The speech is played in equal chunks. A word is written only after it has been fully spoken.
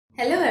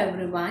Hello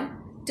everyone.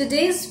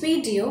 Today's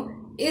video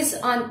is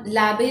on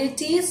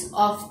liabilities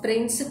of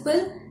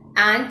principal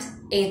and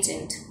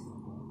agent.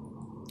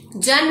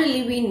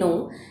 Generally, we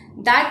know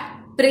that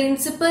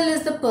principal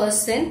is the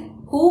person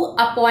who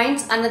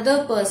appoints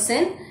another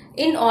person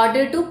in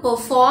order to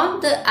perform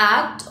the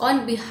act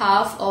on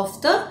behalf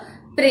of the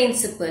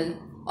principal.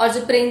 और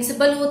जो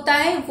principal होता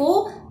है वो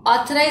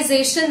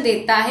authorization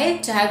देता है,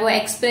 चाहे वो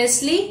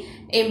expressly,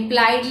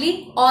 impliedly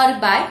or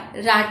by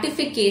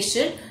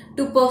ratification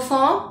to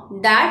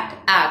perform that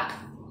act,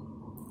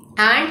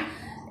 and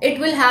it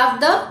will have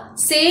the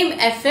same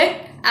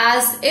effect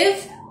as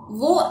if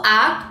वो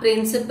act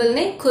principal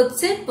ने खुद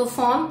से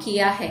perform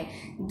किया है.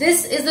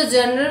 This is the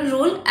general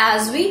rule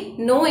as we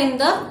know in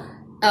the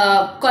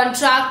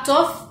contract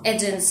of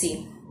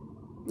agency.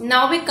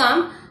 Now we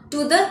come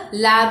to the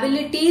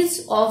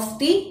liabilities of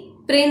the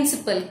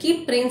principal कि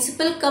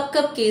principal कब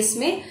कब case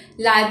में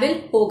liable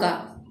होगा.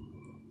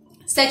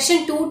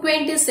 Section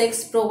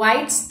 226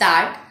 provides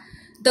that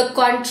the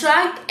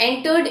contract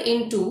entered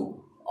into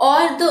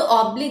or the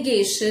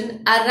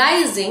obligation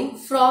arising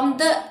from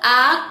the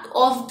act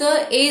of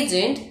the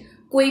agent,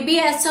 कोई भी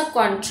ऐसा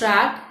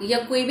contract या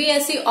कोई भी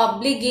ऐसी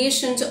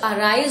obligation जो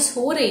arise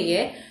हो रही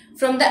है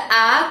from the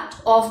act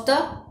of the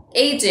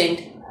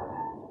agent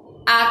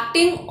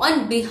acting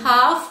on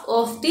behalf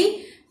of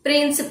the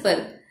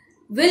principal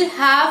will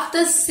have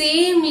the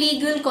same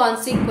legal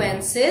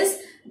consequences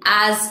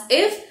as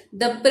if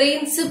the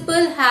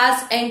principal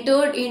has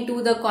entered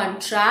into the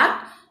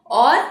contract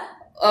or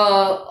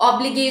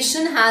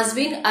obligation has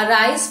been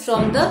arise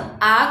from the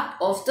act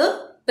of the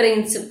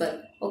principal.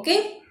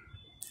 Okay,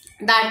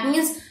 that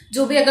means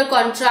जो भी अगर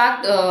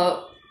contract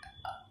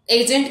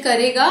agent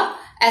करेगा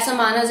ऐसा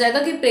माना जाएगा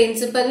कि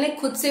principal ने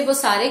खुद से वो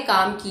सारे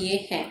काम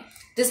किए हैं.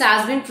 This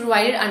has been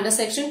provided under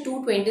section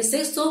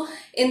 226. So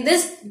in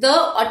this,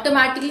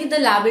 automatically the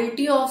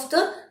liability of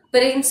the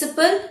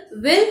principal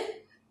will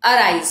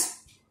arise.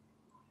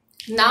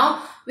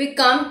 Now we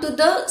come to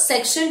the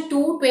section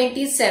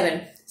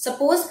 227.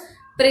 Suppose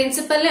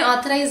principal ने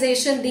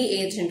ऑथराइजेशन दी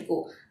एजेंट को,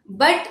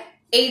 बट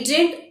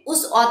एजेंट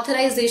उस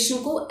ऑथराइजेशन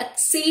को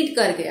एक्सीड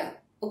कर गया.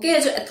 Okay,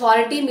 जो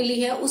authority मिली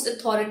है उस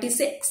authority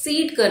से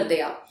एक्सीड कर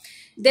दिया.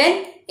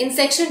 Then in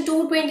section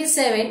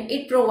 227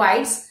 it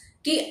provides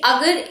कि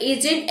अगर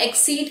एजेंट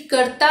एक्सीड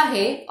करता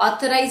है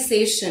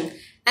ऑथराइजेशन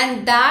एंड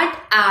दैट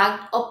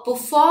एक्ट और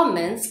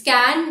परफॉर्मेंस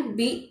कैन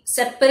बी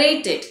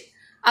सेपरेटेड,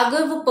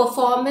 अगर वो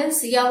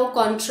परफॉर्मेंस या वो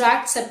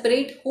कॉन्ट्रैक्ट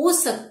सेपरेट हो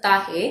सकता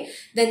है,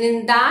 then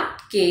in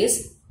that case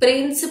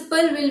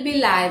principal will be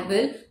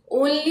liable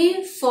only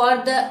for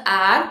the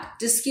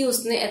act जिसकी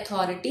उसने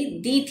अथॉरिटी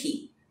दी थी.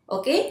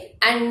 Okay,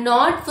 and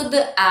not for the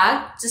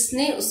act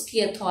जिसने उसकी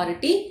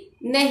अथॉरिटी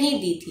नहीं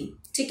दी थी.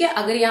 ठीक है,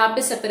 अगर यहाँ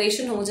पे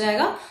सेपरेशन हो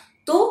जाएगा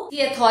तो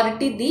ये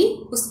अथॉरिटी दी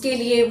उसके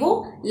लिए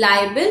वो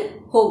लायबल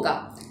होगा.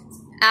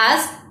 As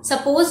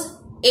suppose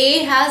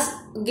A has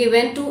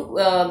given to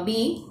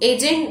be,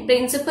 agent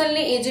principal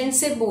ने एजेंट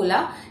से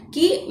बोला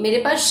कि मेरे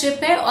पास शिप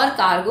है और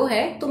कार्गो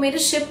है तो मेरे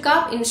शिप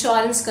का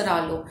इंश्योरेंस करा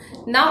लो.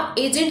 नाउ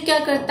एजेंट क्या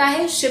करता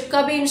है, शिप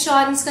का भी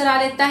इंश्योरेंस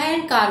करा लेता है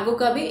एंड कार्गो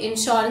का भी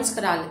इंश्योरेंस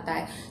करा लेता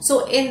है.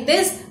 सो in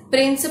this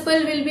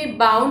principle will be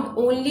bound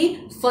only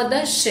for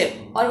the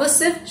ship, और वो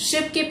सिर्फ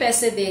शिप के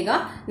पैसे देगा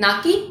ना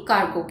कि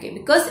कार्गो के,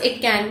 because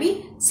it can be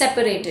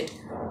separated.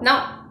 Now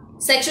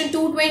section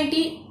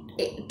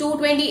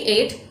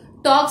 228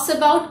 talks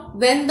about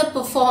when the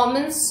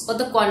performance or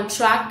the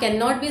contract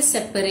cannot be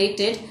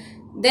separated,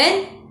 then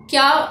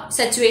क्या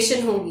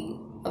सिचुएशन होगी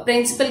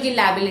प्रिंसिपल की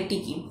लायबिलिटी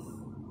की.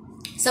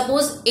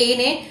 सपोज ए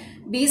ने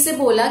बी से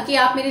बोला कि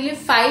आप मेरे लिए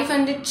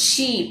 500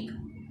 शीप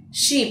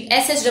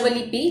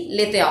SHEEP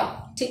लेते आओ.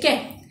 ठीक है,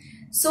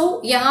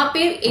 सो यहाँ पे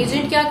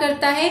एजेंट क्या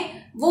करता है,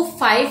 वो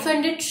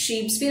 500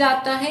 शीप्स भी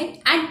लाता है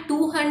एंड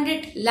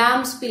 200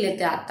 लैम्प्स भी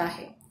लेते आता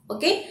है.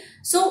 Okay,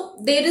 so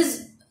there is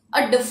a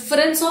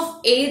difference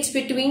of age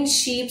between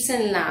sheeps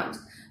and lamps.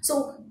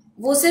 सो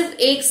वो सिर्फ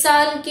 1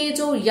 साल के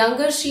जो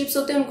यंगर शीप्स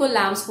होते हैं उनको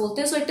लैम्प्स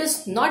बोलते हैं. So it is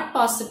not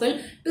possible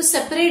to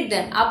separate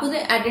them. आप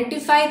उन्हें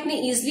आइडेंटिफाई इतने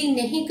इजिली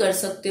नहीं कर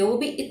सकते हो, वो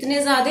भी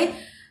इतने ज्यादा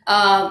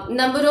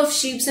number of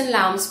sheeps and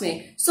lamps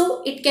में.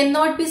 So it can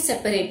not be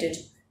separated.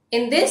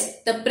 In this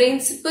the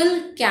principal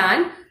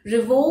can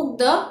revoke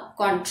the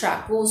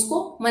contract, वो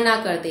उसको मना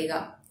कर देगा.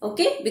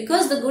 Okay,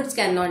 because the goods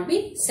can not be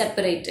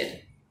separated.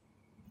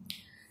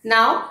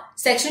 Now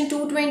section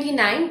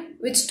 229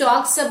 which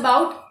talks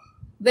about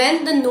when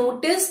the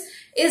notice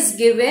is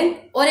given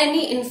or any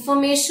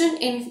information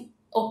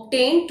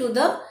obtained to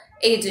the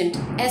agent.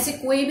 ऐसे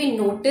कोई भी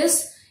notice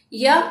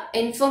या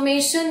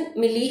information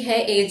मिली है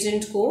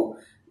एजेंट को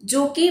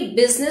जो कि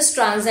बिजनेस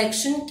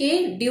ट्रांजैक्शन के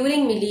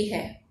ड्यूरिंग मिली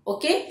है.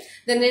 Okay,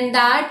 then in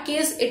that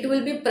case it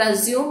will be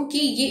presume कि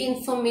ये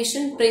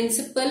इंफॉर्मेशन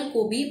प्रिंसिपल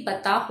को भी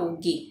पता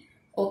होगी.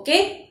 ओके,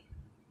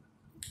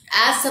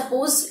 एज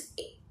सपोज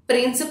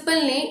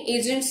प्रिंसिपल ने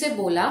एजेंट से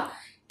बोला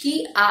कि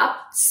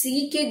आप सी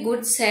के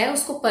गुड्स है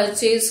उसको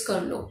परचेज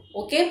कर लो.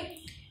 ओके,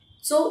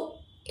 सो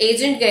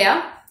एजेंट गया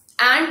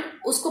एंड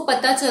उसको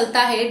पता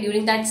चलता है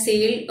ड्यूरिंग दैट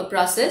सेल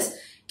प्रोसेस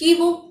कि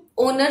वो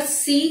ओनर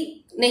सी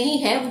नहीं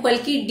है वो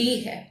बल्कि डी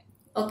है.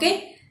 Okay,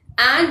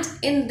 and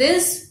in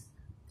this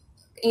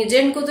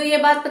agent को तो ये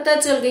बात पता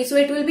चल गई, so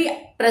it will be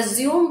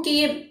presume कि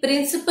ये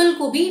प्रिंसिपल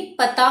को भी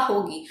पता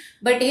होगी.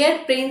 But here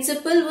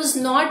principal was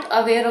not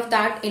aware of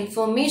that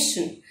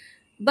information.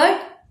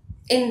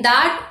 But in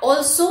that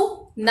also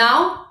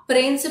now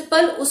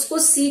principal उसको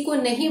सी को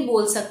नहीं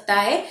बोल सकता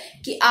है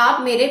कि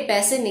आप मेरे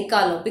पैसे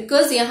निकालो,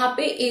 बिकॉज यहाँ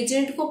पे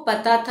एजेंट को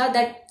पता था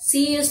that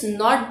C is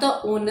not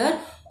the owner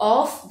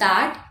of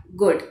that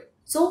good.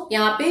 सो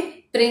यहाँ पे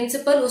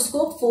प्रिंसिपल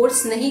उसको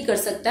फोर्स नहीं कर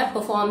सकता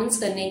परफॉर्मेंस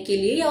करने के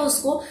लिए, या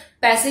उसको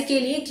पैसे के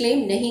लिए क्लेम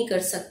नहीं कर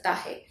सकता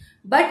है.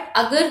 बट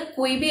अगर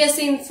कोई भी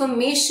ऐसी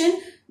इंफॉर्मेशन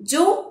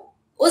जो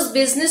उस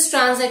बिजनेस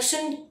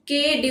ट्रांजैक्शन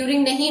के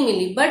ड्यूरिंग नहीं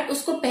मिली बट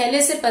उसको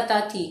पहले से पता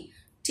थी,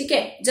 ठीक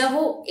है, जब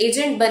वो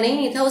एजेंट बने ही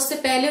नहीं था उससे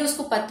पहले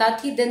उसको पता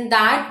थी, देन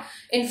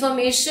दैट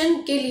इंफॉर्मेशन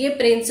के लिए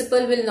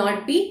principal will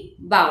not be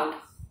bound.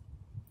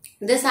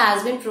 This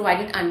has been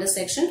provided under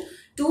section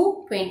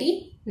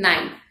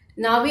 229.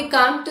 Now we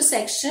come to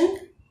section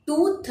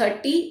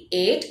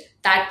 238,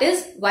 that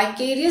is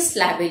vicarious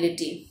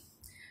liability.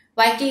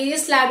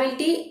 Vicarious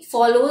liability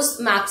follows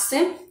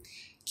maxim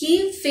कि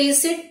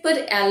facit per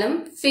alium,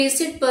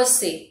 facit per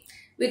se,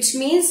 which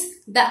means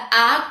the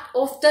act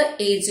of the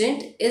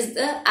agent is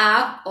the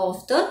act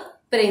of the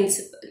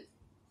principal.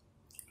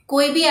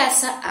 कोई भी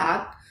ऐसा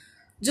act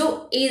जो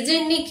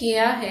agent ने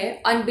किया है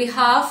on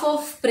behalf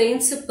of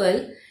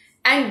principal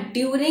and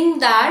during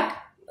that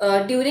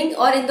during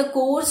or in the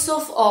course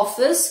of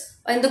office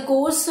or in the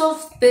course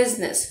of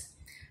business,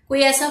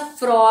 कोई ऐसा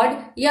fraud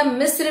या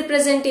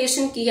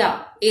मिसरिप्रेजेंटेशन किया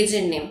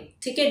एजेंट ने,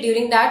 ठीक है,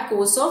 during that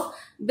course of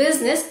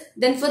business,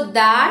 then for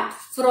that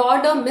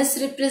fraud और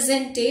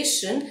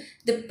misrepresentation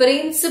the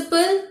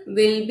principal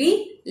will be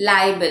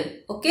liable.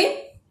 Okay,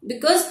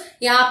 because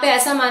यहाँ पे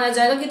ऐसा माना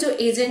जाएगा कि जो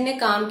एजेंट ने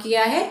काम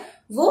किया है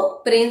वो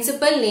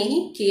प्रिंसिपल ने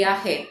ही किया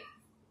है.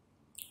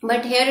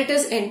 But here it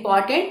is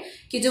important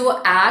कि जो वो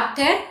एक्ट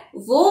है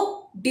वो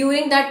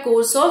during that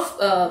course of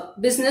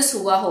business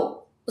हुआ हो,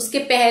 उसके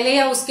पहले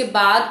या उसके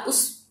बाद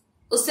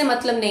उससे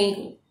मतलब नहीं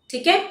हो,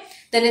 ठीक है.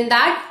 Then in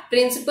that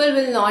principal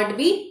will not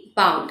be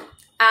bound,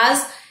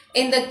 as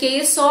in the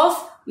case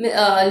of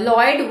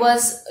Lloyd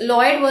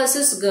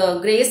versus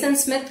grace and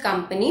Smith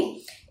company.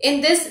 In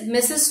this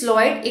Mrs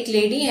Lloyd एक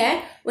लेडी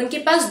है, उनके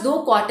पास 2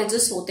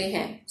 कॉटेजेस होते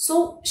हैं.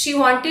 सो शी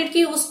वांटेड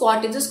कि उस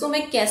कॉटेजेस को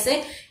मैं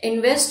कैसे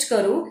इन्वेस्ट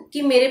करूं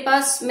कि मेरे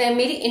पास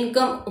मेरी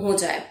इनकम हो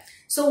जाए.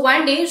 So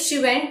one day she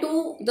went to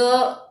the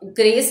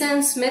Grace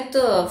and Smith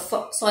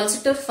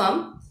solicitor firm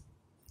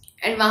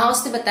and वहां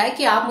उसने बताया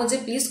कि आप मुझे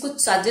प्लीज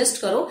कुछ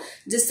सजेस्ट करो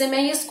जिससे मैं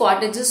ये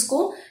कॉटेजेस को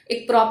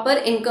एक प्रॉपर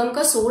इनकम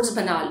का सोर्स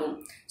बना लूं.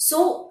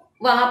 सो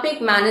वहां पे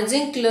एक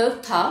मैनेजिंग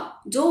क्लर्क था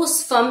जो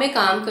उस फर्म में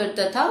काम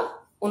करता था.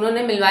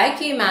 उन्होंने मिलवाया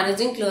कि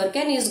मैनेजिंग क्लर्क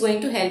है, is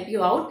going to help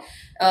you out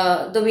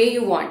the way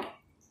you want.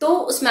 तो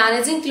उस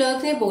मैनेजिंग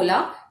क्लर्क ने बोला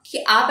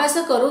कि आप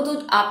ऐसा करो,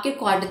 तो आपके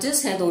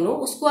कॉटेजेस हैं दोनों,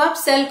 उसको आप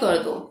सेल कर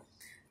दो,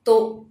 तो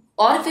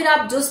और फिर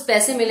आप जो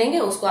पैसे मिलेंगे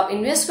उसको आप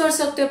इन्वेस्ट कर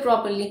सकते हो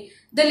properly.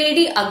 The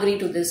lady agree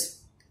to this.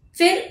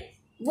 फिर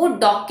वो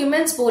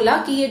डॉक्यूमेंट्स बोला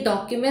कि ये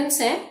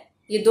डॉक्यूमेंट्स हैं,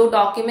 ये 2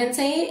 डॉक्यूमेंट्स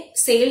हैं, ये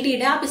सेल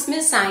डीड है, आप इसमें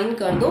साइन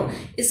कर दो,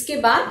 इसके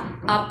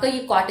बाद आपका ये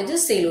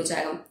कॉटेजेस सेल हो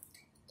जाएगा.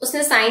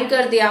 उसने साइन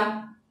कर दिया.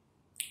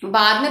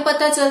 बाद में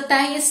पता चलता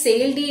है ये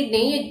सेल डीड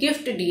नहीं, ये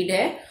गिफ्ट डीड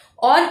है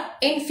और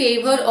in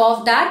favour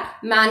of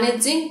that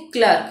managing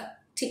clerk.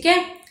 ठीक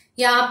है,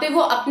 यहाँ पे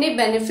वो अपने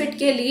बेनिफिट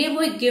के लिए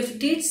वो एक गिफ्ट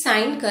डीड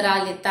साइन करा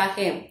लेता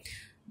है.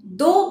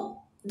 दो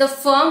the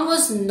firm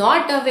was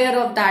not aware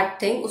of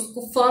that thing,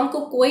 उसको फर्म को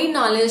कोई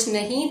नॉलेज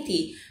नहीं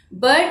थी,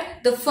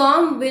 but the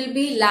firm will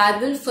be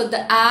liable for the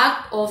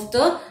act of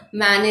the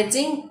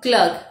managing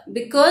clerk,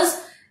 because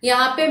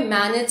यहाँ पे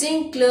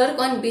managing clerk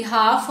on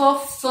behalf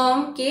of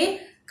firm के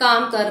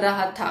काम कर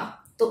रहा था.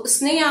 तो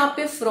उसने यहाँ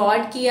पे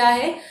फ्रॉड किया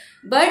है,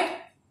 बट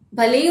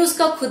भले ही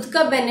उसका खुद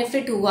का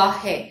बेनिफिट हुआ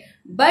है,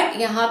 बट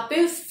यहाँ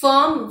पे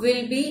firm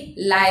will be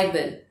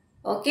liable.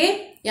 Okay,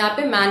 यहाँ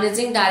पे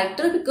मैनेजिंग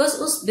डायरेक्टर, बिकॉज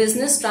उस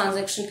business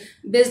transaction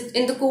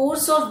in the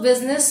course of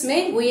business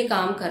में वो ये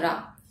काम करा.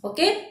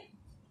 Okay,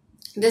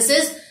 this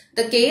is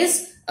the case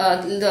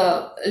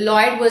the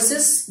Lloyd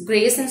versus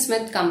grace and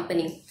Smith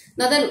company.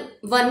 Now then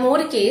one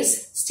more case,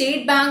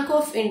 state bank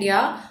of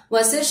India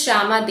versus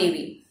Shyama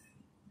Devi.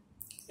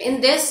 In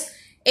this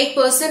एक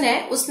person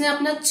है, उसने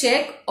अपना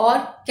check और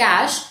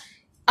कैश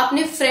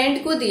अपने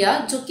फ्रेंड को दिया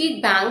जो कि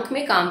बैंक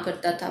में काम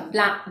करता था,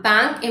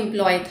 बैंक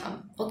एम्प्लॉय था.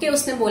 ओके,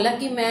 उसने बोला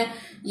कि मैं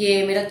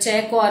ये मेरा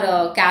चेक और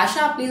कैश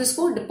है, आप प्लीज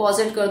उसको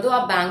डिपॉजिट कर दो,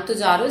 आप बैंक तो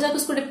जा रहे हो, जाकर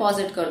उसको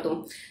डिपॉजिट कर दो.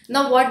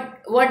 Now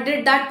what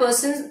did that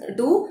person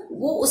do,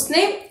 वो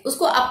उसने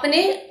उसको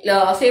अपने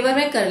फेवर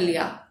में कर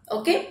लिया.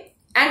 ओके,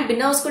 एंड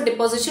बिना उसको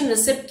डिपॉजिशन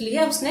रिसिप्ट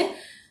लिया उसने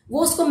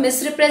वो उसको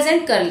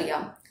मिसरिप्रेजेंट कर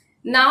लिया.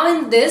 Now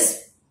in this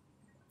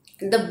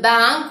the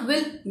bank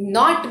will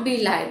not be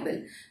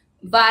liable.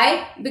 Why?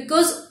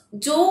 Because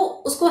जो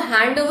उसको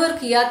हैंड ओवर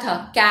किया था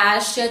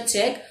कैश या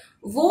चेक,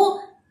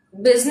 वो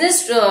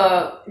business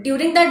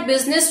during that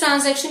business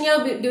transaction या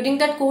during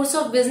that course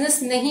of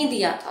business नहीं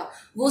दिया था,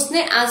 वो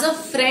उसने एज अ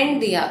फ्रेंड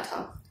दिया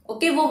था।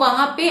 ओके, वो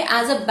वहां पे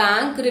एज अ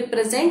बैंक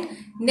रिप्रेजेंट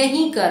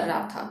नहीं कर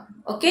रहा था।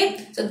 Okay,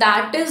 so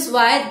that is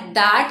why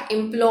that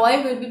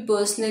employee will be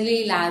personally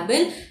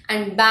liable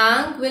and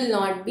bank will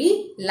not be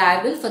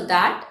liable for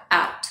that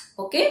act.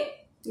 Okay,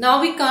 now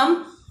we come,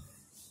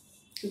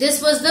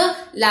 this was the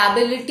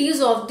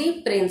liabilities of the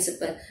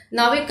principal.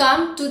 Now we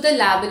come to the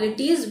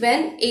liabilities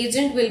when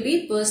agent will be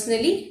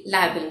personally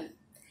liable.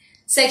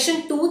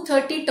 Section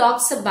 230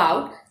 talks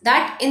about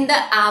that in the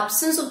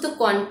absence of the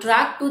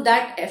contract to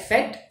that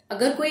effect,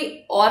 अगर कोई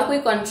और कोई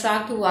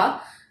contract हुआ,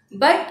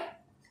 but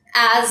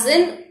as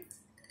in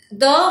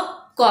the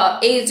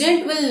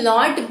agent will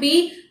not be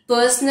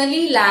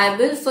personally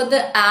liable for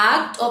the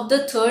act of the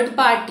third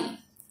party.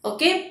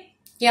 Okay,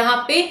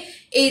 यहाँ पे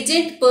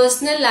agent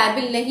personal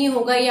liable नहीं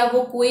होगा या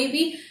वो कोई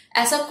भी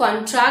ऐसा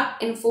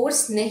कॉन्ट्रैक्ट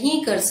इन्फोर्स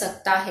नहीं कर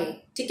सकता है।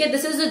 ठीक है,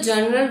 this is the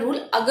general rule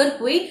अगर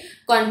कोई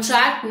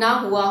कॉन्ट्रैक्ट ना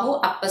हुआ हो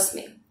आपस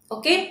में।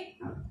 Okay,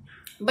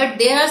 but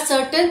there are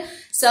certain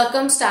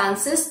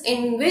circumstances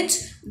in which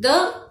the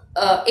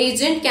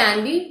agent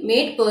can be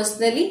made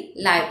personally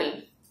liable.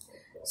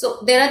 So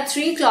there are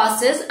 3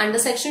 clauses under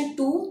section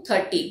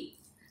 230.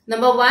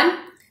 Number 1,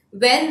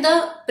 when the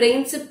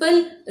principal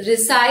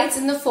resides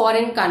in the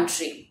foreign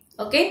country.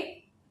 Okay,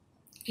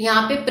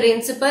 यहाँ पे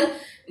principal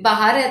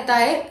बाहर रहता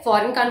है,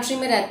 foreign country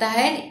में रहता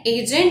है,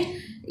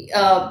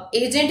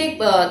 agent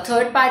एक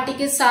third party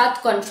के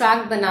साथ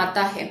contract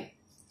बनाता है.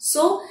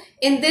 So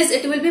in this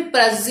it will be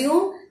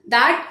presumed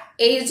that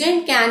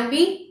agent can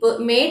be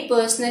made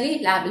personally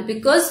liable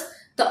because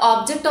the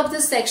object of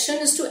this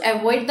section is to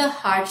avoid the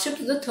hardship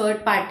to the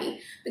third party,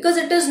 because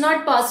it is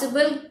not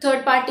possible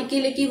third party के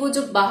लिए कि वो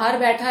जो बाहर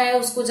बैठा है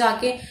उसको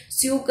जाके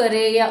sue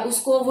करे या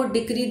उसको वो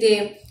डिक्री दे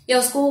या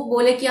उसको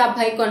बोले कि आप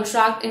भाई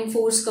कॉन्ट्रैक्ट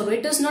इन्फोर्स करो.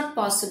 It is not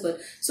possible.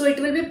 So it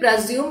will be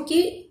presumed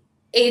कि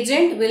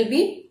agent will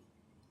be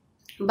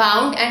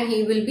bound and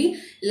he will be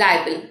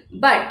liable.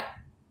 But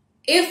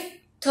if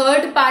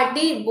third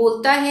party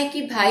बोलता है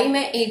कि भाई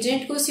मैं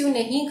एजेंट को स्यू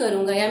नहीं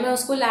करूंगा या मैं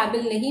उसको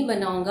लायबल नहीं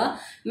बनाऊंगा,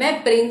 मैं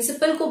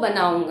प्रिंसिपल को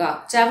बनाऊंगा,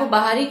 चाहे वो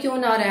बाहर ही क्यों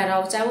ना रह रहा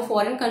हो, चाहे वो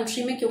फॉरेन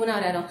कंट्री में क्यों ना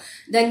रह रहा हो,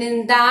 then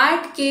in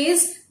that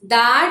case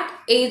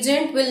that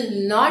agent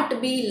will not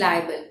be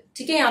liable.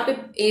 ठीक है, यहाँ पे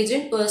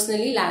एजेंट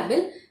पर्सनली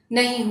लायबल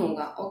नहीं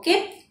होगा. ओके,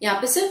 यहाँ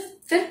पे सिर्फ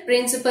फिर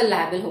प्रिंसिपल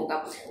लायबल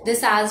होगा.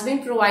 This has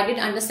been provided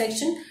under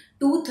section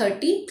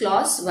 230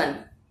 clause 1.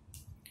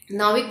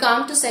 Now we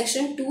come to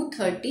section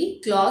 230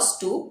 clause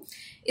 2.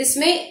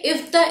 इसमें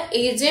if the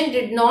agent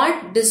did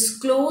not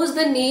disclose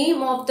the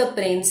name of the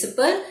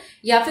principal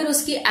या फिर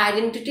उसकी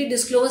आइडेंटिटी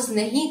डिस्क्लोज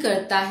नहीं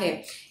करता है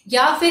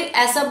या फिर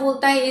ऐसा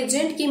बोलता है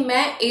एजेंट कि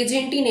मैं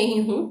एजेंट ही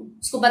नहीं हूं,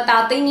 उसको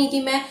बताता ही नहीं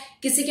कि मैं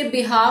किसी के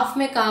बिहाफ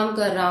में काम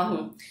कर रहा हूं,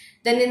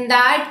 then in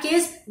that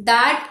case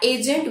that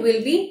agent will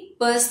be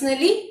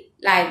personally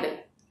liable.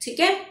 ठीक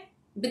है,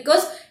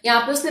 बिकॉज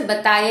यहाँ पे उसने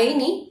बताया ही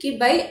नहीं कि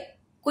भाई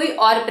कोई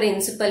और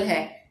प्रिंसिपल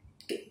है,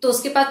 तो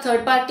उसके पास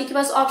थर्ड पार्टी के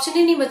पास ऑप्शन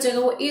ही नहीं बचेगा,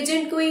 वो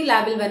एजेंट को ही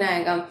लायबल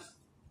बनाएगा.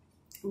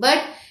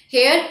 बट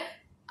हेयर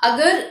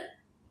अगर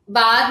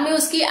बाद में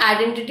उसकी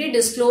आइडेंटिटी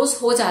डिस्क्लोज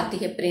हो जाती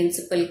है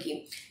प्रिंसिपल की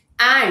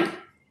एंड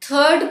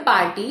थर्ड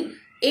पार्टी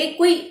एक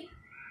कोई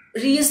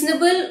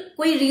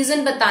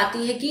रीजन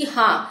बताती है कि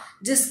हाँ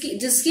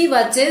जिसकी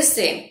वजह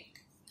से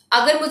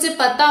अगर मुझे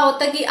पता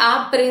होता कि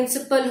आप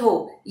प्रिंसिपल हो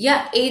या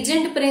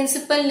एजेंट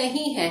प्रिंसिपल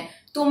नहीं है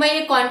तो मैं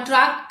ये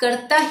कॉन्ट्रैक्ट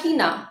करता ही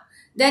ना,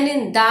 then in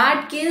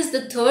that case the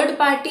third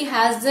party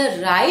has the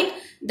right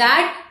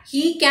that he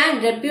can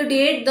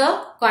repudiate the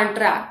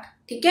contract.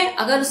 ठीक है,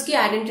 अगर उसकी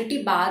आइडेंटिटी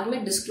बाद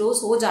में डिस्क्लोज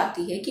हो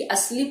जाती है कि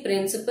असली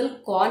प्रिंसिपल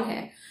कौन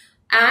है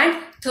एंड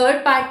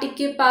थर्ड पार्टी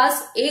के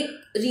पास एक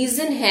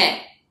रीजन है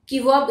कि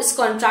वो अब इस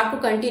कॉन्ट्रैक्ट को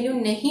कंटिन्यू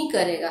नहीं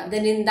करेगा,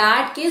 देन इन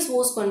दैट केस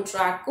वो उस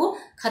कॉन्ट्रैक्ट को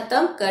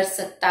खत्म कर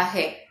सकता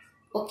है.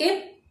 Okay,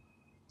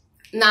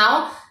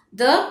 now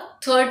the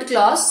third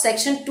clause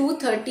section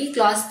 230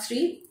 clause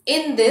 3.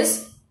 In this,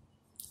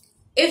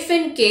 if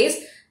in case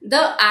the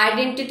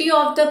identity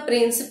of the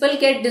principal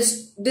get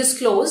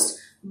disclosed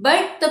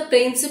but the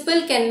principal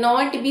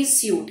cannot be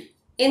sued.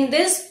 In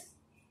this,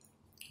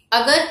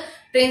 अगर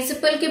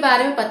principal के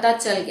बारे में पता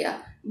चल गया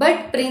बट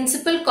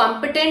प्रिंसिपल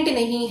कॉम्पिटेंट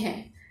नहीं है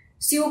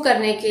स्यू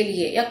करने के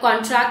लिए या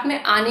कॉन्ट्रैक्ट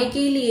में आने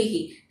के लिए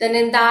ही, then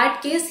in that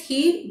case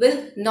he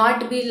will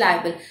not be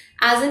liable.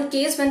 As in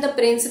case when the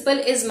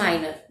principal is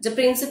minor. जब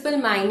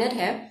प्रिंसिपल माइनर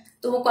है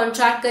तो वो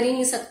कॉन्ट्रैक्ट कर ही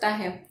नहीं सकता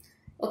है.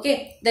 Okay,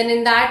 then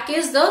in that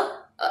case the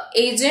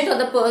agent or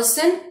the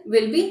person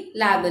will be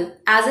liable.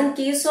 As in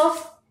case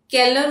of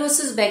Keller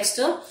versus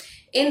Baxter,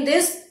 in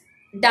this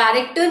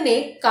director ने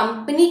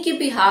company के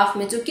बिहाफ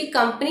में, जो कि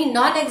कंपनी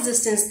नॉन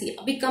एग्जिस्टेंस थी,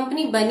 अभी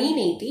कंपनी बनी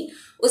नहीं थी,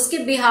 उसके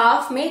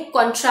बिहाफ में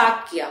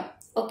कॉन्ट्रैक्ट किया.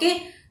 ओके,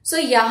 सो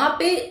यहाँ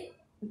पे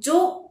जो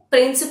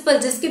प्रिंसिपल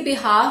जिसके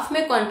बिहाफ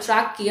में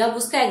कॉन्ट्रैक्ट किया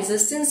उसका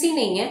एग्जिस्टेंस ही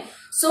नहीं है,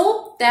 so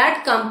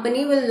that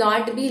company will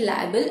not be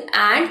liable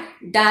and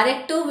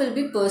director will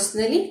be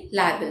personally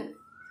liable.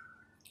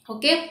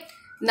 Okay,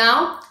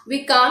 now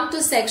we come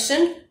to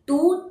section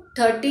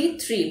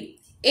 233.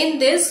 In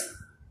this,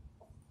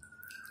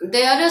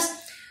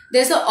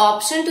 there's an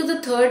option to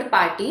the third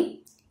party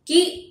कि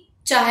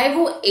चाहे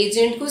वो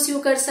agent को स्यू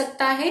कर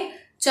सकता है,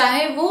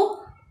 चाहे वो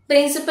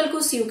प्रिंसिपल को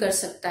स्यू कर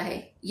सकता है,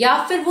 या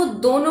फिर वो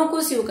दोनों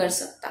को स्यू कर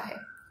सकता है.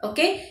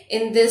 Okay,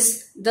 in this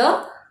the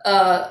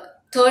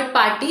third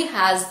party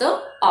has the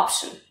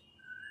option.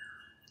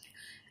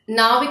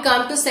 Now we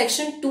come to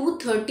section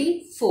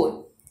 234.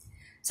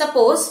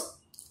 Suppose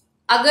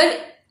अगर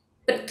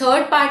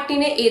थर्ड पार्टी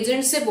ने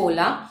एजेंट से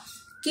बोला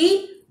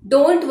कि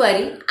don't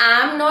worry,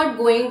 I am not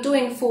going to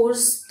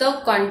enforce the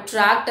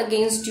contract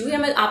against you, या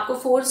मैं आपको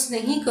फोर्स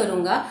नहीं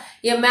करूंगा,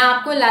 या मैं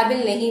आपको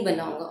लायबल नहीं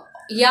बनाऊंगा.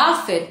 या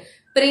फिर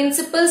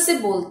प्रिंसिपल से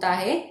बोलता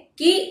है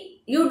कि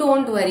you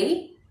don't worry,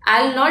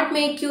 I will not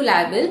make you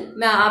liable,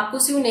 मैं आपको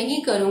स्यू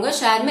नहीं करूंगा,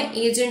 शायद मैं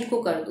एजेंट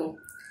को कर दूं.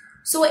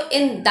 So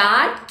in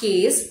that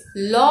case,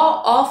 law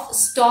of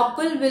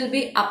estoppel will be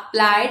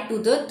applied to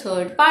the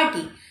third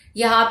party.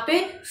 यहाँ पे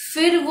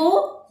फिर वो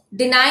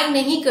डिनाई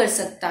नहीं कर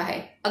सकता है.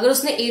 अगर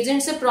उसने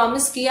एजेंट से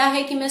प्रॉमिस किया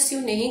है कि मैं स्यू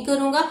नहीं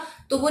करूंगा,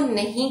 तो वो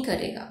नहीं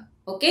करेगा.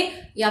 ओके,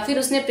 या फिर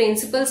उसने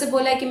प्रिंसिपल से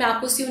बोला है कि मैं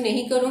आपको स्यू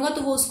नहीं करूंगा,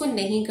 तो वो उसको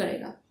नहीं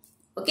करेगा.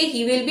 Okay,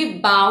 he will be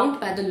bound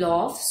by the law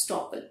of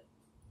estoppel.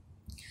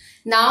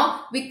 Now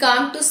we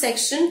come to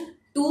section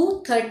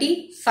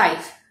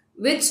 235,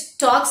 which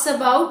talks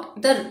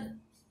about the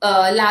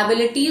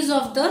liabilities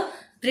of the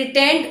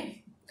pretend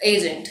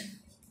agent.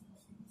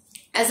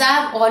 As I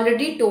have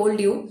already told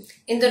you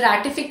in the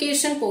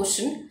ratification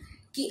portion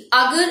कि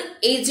अगर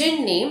agent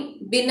ने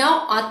बिना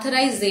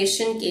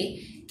authorisation के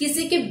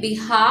किसी के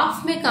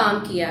behalf में काम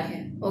किया है,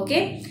 ओके,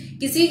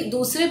 किसी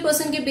दूसरे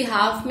पर्सन के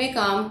बिहाफ में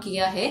काम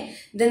किया है,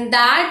 then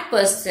that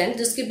person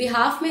जिसके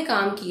बिहाफ में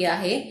काम किया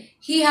है,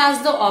 he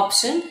has the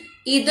option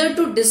either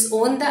to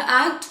disown the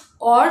act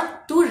or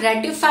to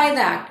ratify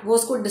the act. वो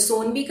उसको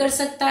disown भी कर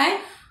सकता है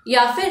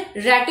या फिर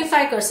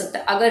रेटिफाई कर सकता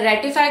है. अगर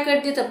रेटिफाई कर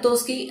दिया तब तो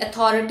उसकी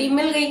अथॉरिटी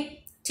मिल गई,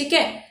 ठीक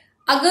है.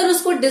 अगर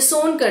उसको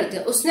डिसोन कर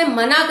दिया, उसने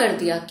मना कर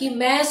दिया कि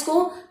मैं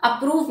इसको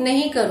अप्रूव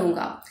नहीं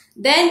करूंगा,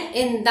 then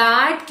in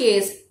that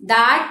case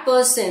that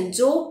person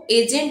जो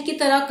एजेंट की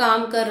तरह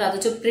काम कर रहा था,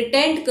 जो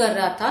प्रिटेंड कर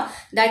रहा था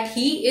that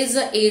he is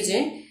a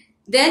agent,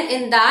 then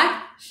in that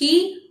he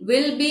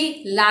will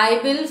be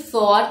liable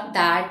for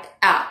that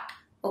act.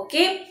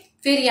 Okay,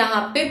 फिर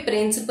यहाँ पे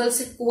प्रिंसिपल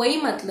से कोई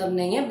मतलब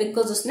नहीं है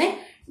बिकॉज उसने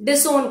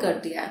disown कर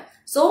दिया.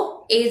 So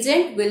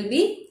agent will be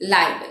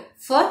liable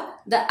for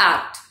the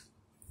act.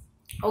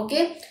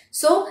 Okay,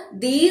 so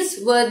these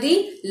were the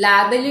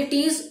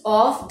liabilities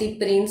of the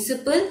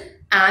principal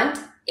and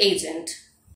agent.